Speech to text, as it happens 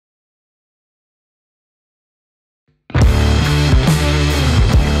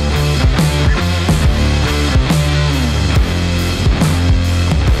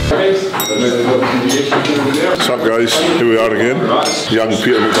guys, here we are again. Young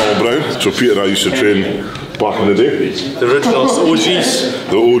Peter McDonald-Brown. So Peter and I used to train back in the day. The original OGs.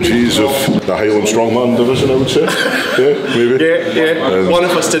 The OGs of the Highland Strongman division, I would say. Yeah, maybe. Yeah. One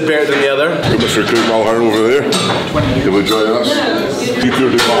of us did better than the other. Got Mr. Craig Mulhern over there. He'll be joining us. You two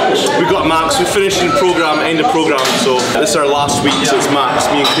are doing Max. We got Max. We finished in program, end of program. So this is our last week. So it's Max,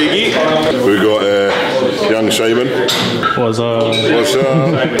 me and Craigie. We got young Simon. What's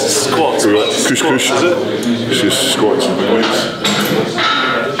Squats. We got Couscous. Is it? She's squats and weights.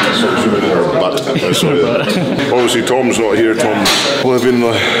 Obviously Tom's not here. Tom's living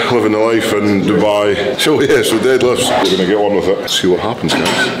the life in Dubai. So yeah, so deadlifts. We're gonna get on with it. See what happens,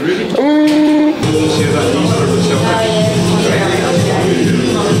 guys.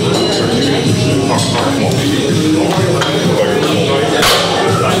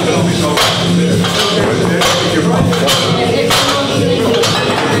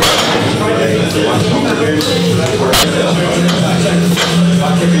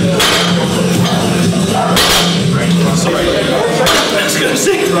 I was gonna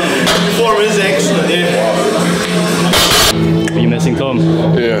say, your form is excellent, yeah. Are you missing Tom?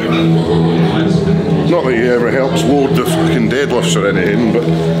 Yeah. Not that he ever helps load the fucking deadlifts or anything, but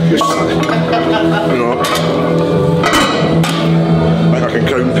just, you know, I can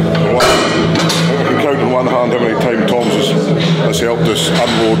count on one hand how many times Tom's has helped us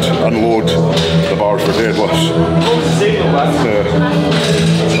unload the bars for deadlifts.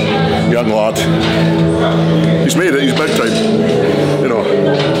 Young lad. He's made it, he's big time. You know,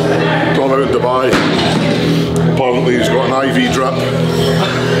 Tom out in Dubai. Apparently he's got an IV drip.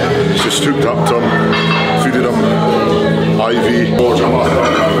 He's just hooked up to him, feeding him IV.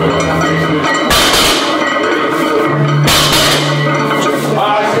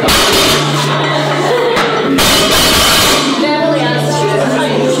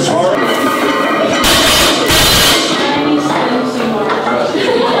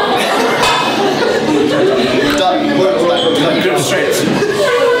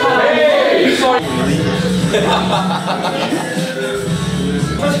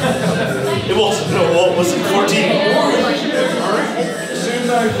 It was, no, what was it, 14?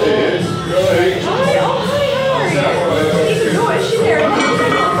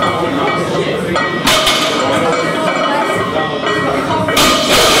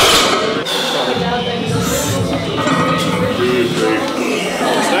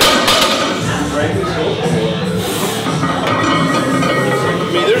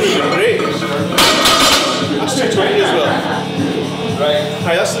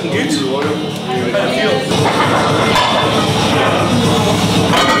 Hi, that's looking good.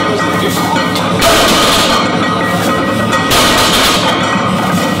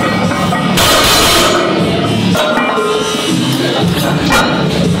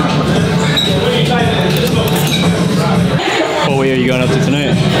 What way are you going up to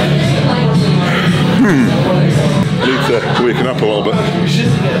tonight? Need to waken up a little bit.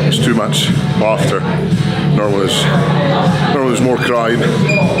 It's too much laughter. Normally there's more crying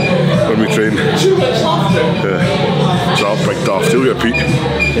when we train. Too much laughter. Yeah. So I'll big daft here, Pete.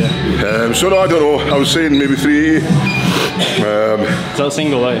 Yeah. So no, I don't know. I was saying maybe 380. Is that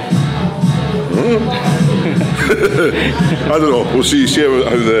single leg? I don't know. We'll see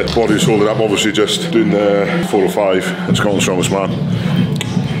how the body's holding up. Obviously, just doing the 405 at Scotland's Strongest Man.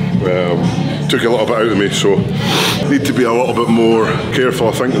 Took a little bit out of me, so need to be a little bit more careful,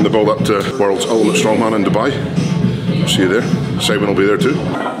 I think, in the build up to World's Ultimate Strongman in Dubai. See you there. Simon will be there too.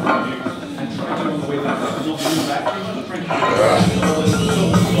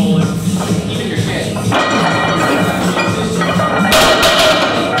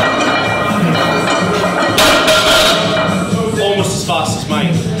 Almost as fast as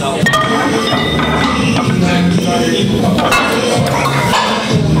mine.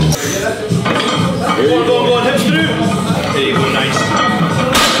 Go on, hips through. There you go, nice.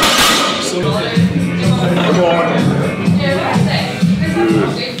 Come on.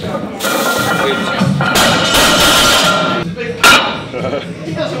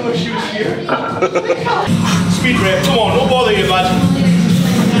 He doesn't wish he was here. Speed rep, come on, don't bother you, bud.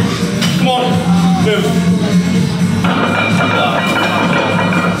 Come on, move.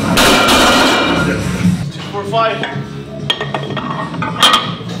 2, 4, 5.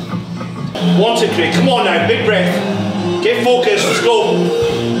 Want it, Craig. Come on now, big breath. Get focused, let's go.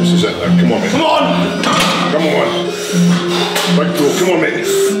 This is it now. Come on, mate. Come on! Come on. Big toe. Come on, mate.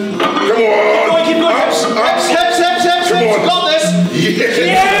 Come on. Keep going, hips, hips. Come on. Got this.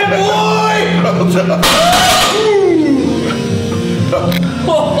 Yeah, boy!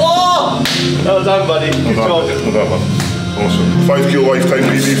 Well done, buddy. Good job. Well done, man. Awesome. 5 kilo lifetime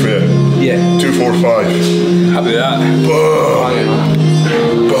PB for you? Yeah. 245. Happy with that.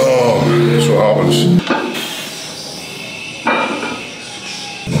 Boom! Boom! That's what happens.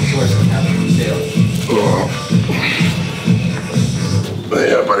 Oh.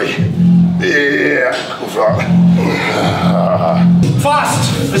 Yeah, buddy. Yeah, go for that. Fast!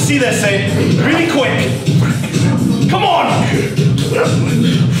 Let's see this, eh? Really quick! Come on!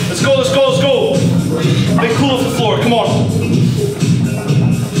 Let's go, let's go, let's go! Big pull off the floor, come on!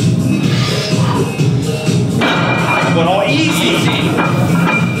 Come on, oh, easy!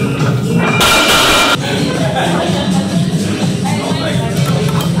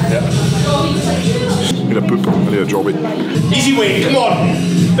 Need a poop, I need a jobby. Easy Wayne, come on!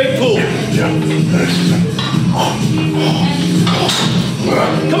 Big pull! Yeah.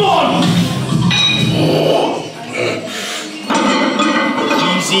 Come on!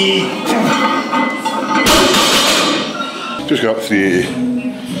 Easy! Just got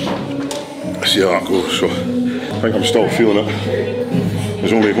 380. See how that goes, so I think I'm still feeling it.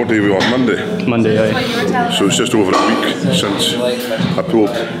 There's only, what day are we on? Monday? Monday, aye. So it's just over a week since I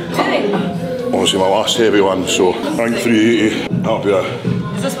pulled obviously my last heavy one, so I think 380, that'll be a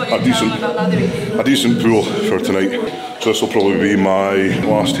decent pull for tonight. So this will probably be my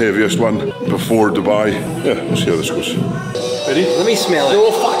last heaviest one before Dubai. Yeah, we'll see how this goes. Ready? Let me smell it.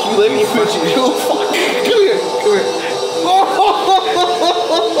 Oh, fuck you, let me put you. Oh, fuck. Come here, come here.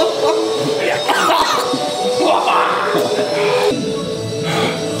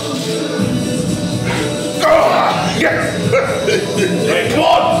 Yeah! Hey, come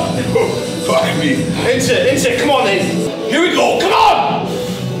on! Oh, fuck me. Inside, come on then! Here we go, come on!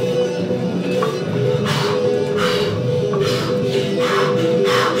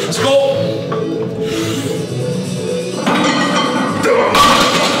 Let's go!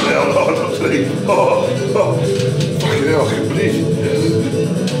 Fucking hell, I can breathe.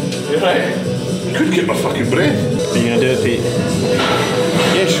 You right? I couldn't get my fucking breath. Are you gonna do it, Pete?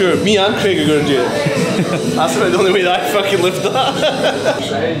 Yeah, sure. Me and Craig are gonna do it. That's the only way that I fucking lift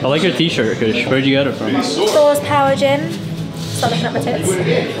that. I like your t-shirt, Kush. Where'd you get it from? Thor's Power Gym. Stop looking at my tits.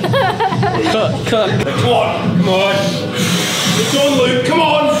 Cut. Come on, come on. It's on, Luke, come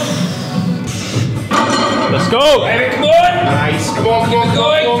on! Let's go! Baby, come on! Nice, come on, come on, come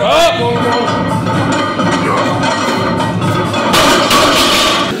on, come on, come on, come on.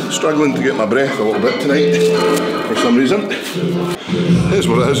 Struggling to get my breath a little bit tonight for some reason. It is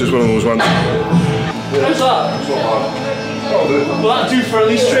what it is, it's one of those ones. How's that? That'll do. Will that do for at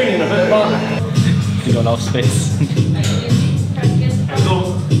least training a bit of that? You got enough space.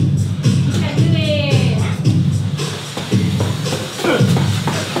 Go.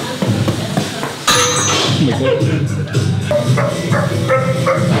 Oh my God.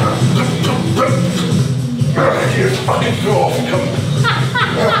 You fucking go off and come.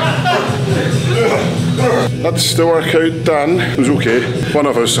 That's the workout done. It was okay. One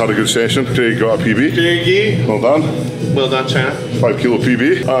of us had a good session. Craig got a PB. Craigie. Well done. Well done, China. 5 kilo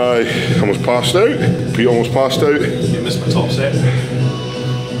PB. I almost passed out. Pete almost passed out. You missed my top set.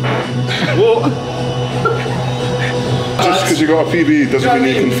 Whoa. Just because you got a PB doesn't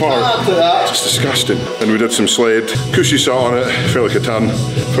mean you can fart. It's disgusting. And we did some sled. Cushy sat on it, felt like a ton.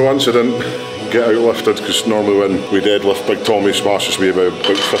 For once I didn't get outlifted, because normally when we deadlift, Big Tommy smashes me about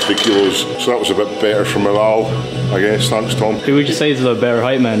 50 kilos. So that was a bit better for morale, I guess. Thanks, Tom. Who would you say is the better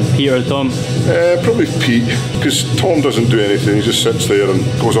height man, Pete or Tom? Probably Pete, because Tom doesn't do anything. He just sits there and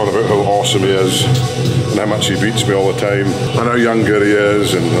goes on about how awesome he is and how much he beats me all the time and how younger he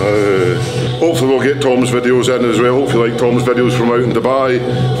is. And hopefully we'll get Tom's videos in as well. If you like Tom's videos from out in Dubai,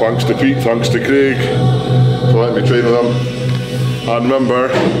 thanks to Pete, thanks to Craig for letting me train with them. And remember,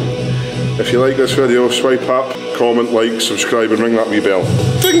 if you like this video, swipe up, comment, like, subscribe and ring that wee bell.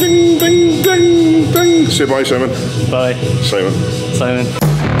 Ding, ding, ding, ding, ding. Say bye, Simon. Bye. Simon. Simon.